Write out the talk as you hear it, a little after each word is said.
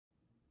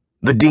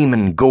The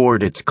demon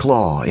gored its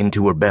claw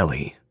into her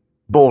belly,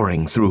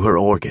 boring through her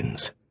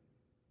organs.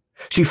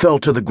 She fell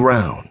to the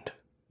ground,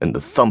 and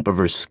the thump of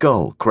her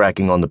skull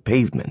cracking on the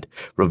pavement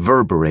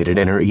reverberated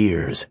in her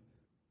ears.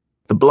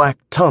 The black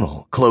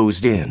tunnel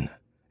closed in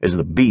as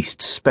the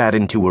beast spat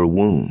into her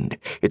wound,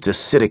 its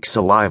acidic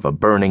saliva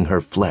burning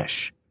her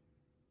flesh.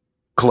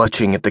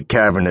 Clutching at the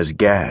cavernous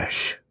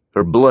gash,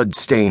 her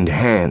blood-stained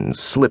hands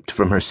slipped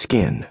from her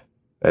skin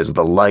as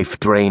the life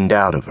drained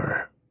out of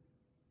her.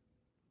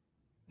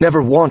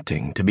 Never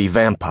wanting to be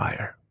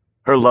vampire,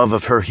 her love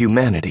of her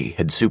humanity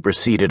had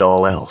superseded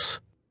all else.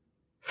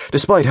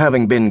 Despite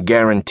having been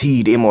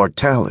guaranteed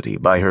immortality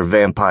by her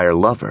vampire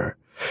lover,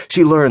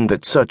 she learned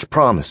that such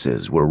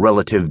promises were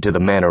relative to the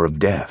manner of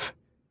death.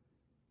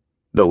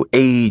 Though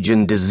age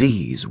and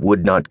disease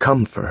would not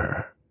come for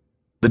her,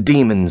 the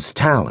demon's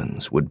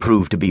talons would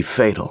prove to be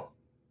fatal.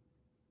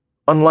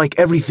 Unlike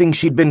everything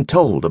she'd been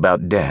told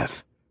about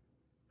death,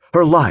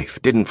 her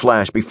life didn't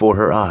flash before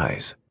her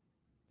eyes.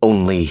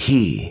 Only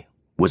he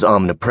was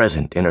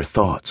omnipresent in her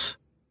thoughts.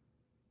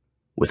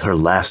 With her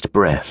last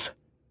breath,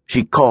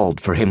 she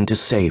called for him to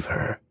save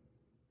her.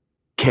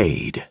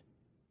 Cade.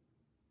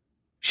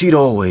 She'd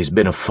always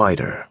been a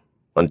fighter,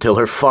 until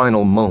her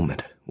final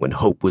moment when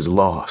hope was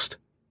lost.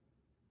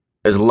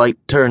 As light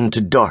turned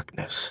to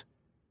darkness,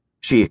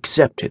 she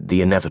accepted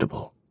the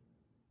inevitable.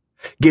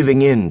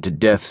 Giving in to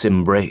death's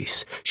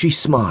embrace, she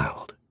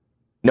smiled,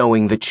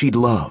 knowing that she'd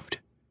loved,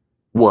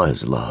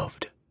 was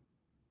loved.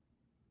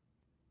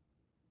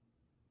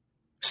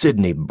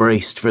 Sydney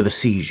braced for the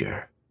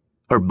seizure,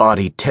 her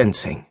body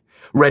tensing,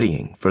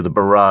 readying for the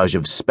barrage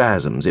of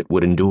spasms it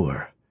would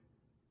endure.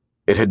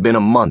 It had been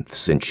a month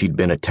since she'd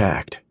been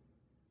attacked.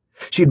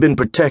 She'd been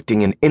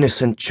protecting an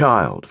innocent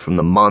child from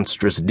the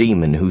monstrous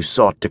demon who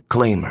sought to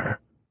claim her.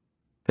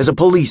 As a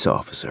police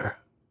officer,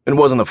 it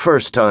wasn't the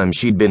first time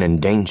she'd been in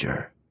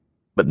danger,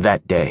 but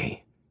that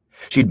day,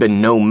 she'd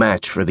been no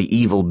match for the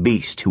evil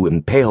beast who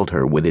impaled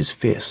her with his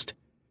fist.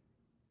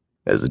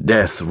 As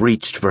death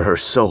reached for her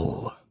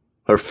soul,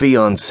 her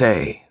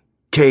fiancé,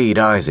 Cade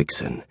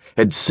Isaacson,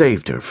 had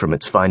saved her from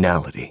its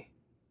finality,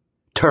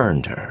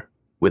 turned her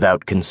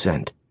without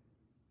consent.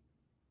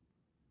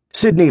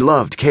 Sydney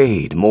loved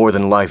Cade more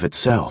than life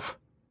itself,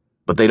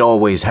 but they'd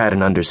always had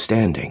an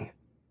understanding.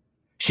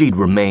 She'd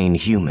remain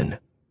human.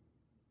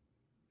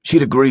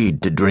 She'd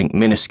agreed to drink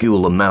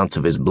minuscule amounts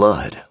of his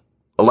blood,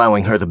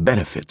 allowing her the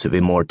benefits of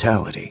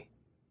immortality.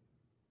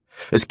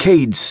 As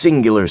Cade's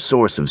singular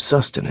source of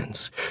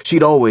sustenance,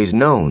 she'd always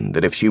known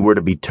that if she were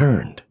to be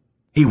turned,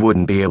 he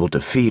wouldn't be able to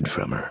feed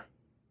from her.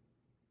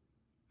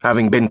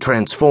 Having been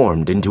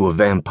transformed into a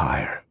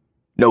vampire,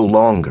 no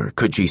longer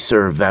could she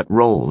serve that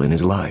role in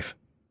his life.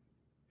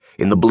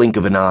 In the blink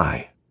of an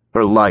eye,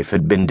 her life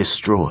had been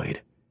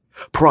destroyed,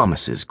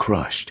 promises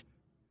crushed.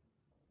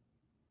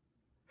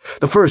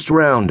 The first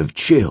round of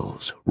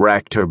chills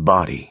racked her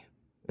body,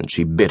 and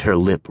she bit her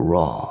lip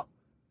raw.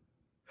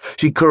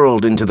 She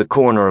curled into the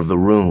corner of the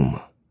room,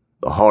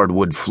 the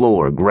hardwood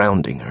floor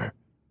grounding her.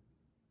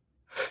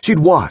 She'd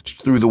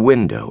watched through the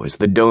window as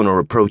the donor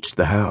approached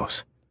the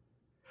house.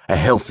 A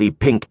healthy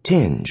pink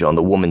tinge on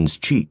the woman's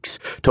cheeks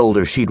told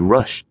her she'd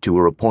rushed to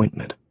her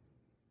appointment.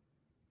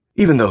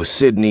 Even though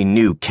Sydney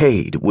knew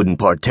Cade wouldn't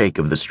partake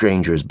of the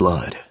stranger's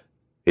blood,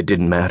 it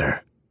didn't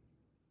matter.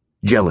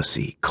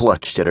 Jealousy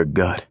clutched at her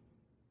gut.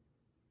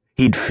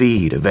 He'd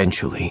feed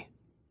eventually,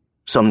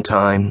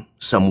 sometime,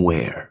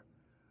 somewhere,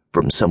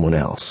 from someone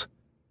else,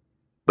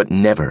 but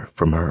never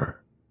from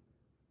her.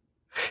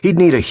 He'd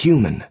need a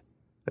human,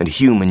 and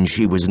human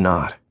she was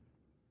not.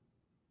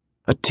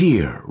 A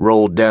tear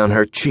rolled down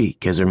her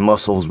cheek as her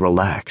muscles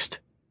relaxed.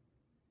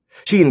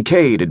 She and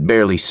Cade had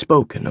barely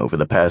spoken over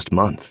the past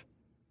month.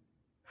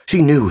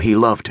 She knew he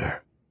loved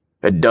her,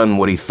 had done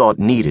what he thought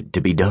needed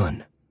to be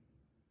done.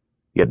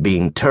 Yet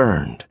being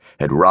turned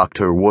had rocked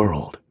her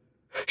world,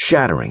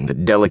 shattering the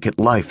delicate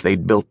life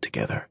they'd built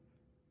together.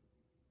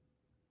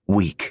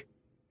 Weak,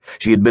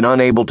 she had been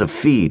unable to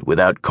feed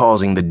without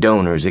causing the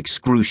donors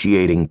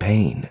excruciating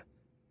pain.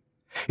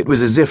 It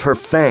was as if her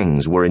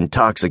fangs were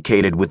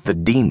intoxicated with the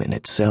demon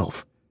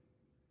itself.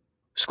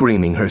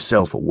 Screaming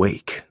herself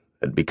awake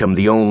had become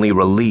the only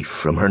relief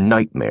from her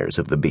nightmares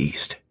of the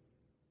beast.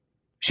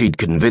 She'd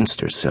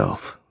convinced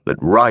herself that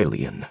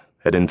Rylian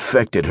had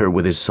infected her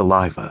with his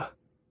saliva.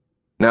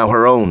 Now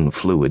her own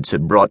fluids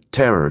had brought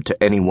terror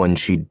to anyone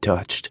she'd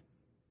touched.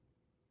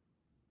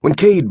 When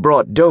Cade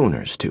brought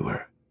donors to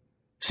her,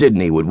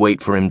 Sydney would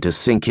wait for him to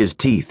sink his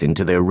teeth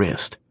into their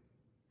wrist.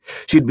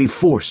 She'd be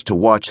forced to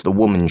watch the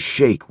woman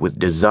shake with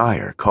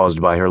desire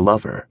caused by her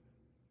lover.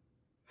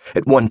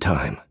 At one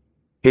time,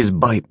 his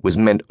bite was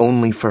meant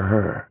only for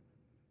her.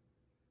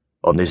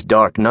 On this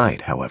dark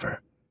night,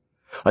 however,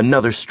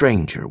 another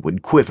stranger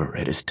would quiver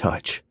at his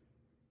touch.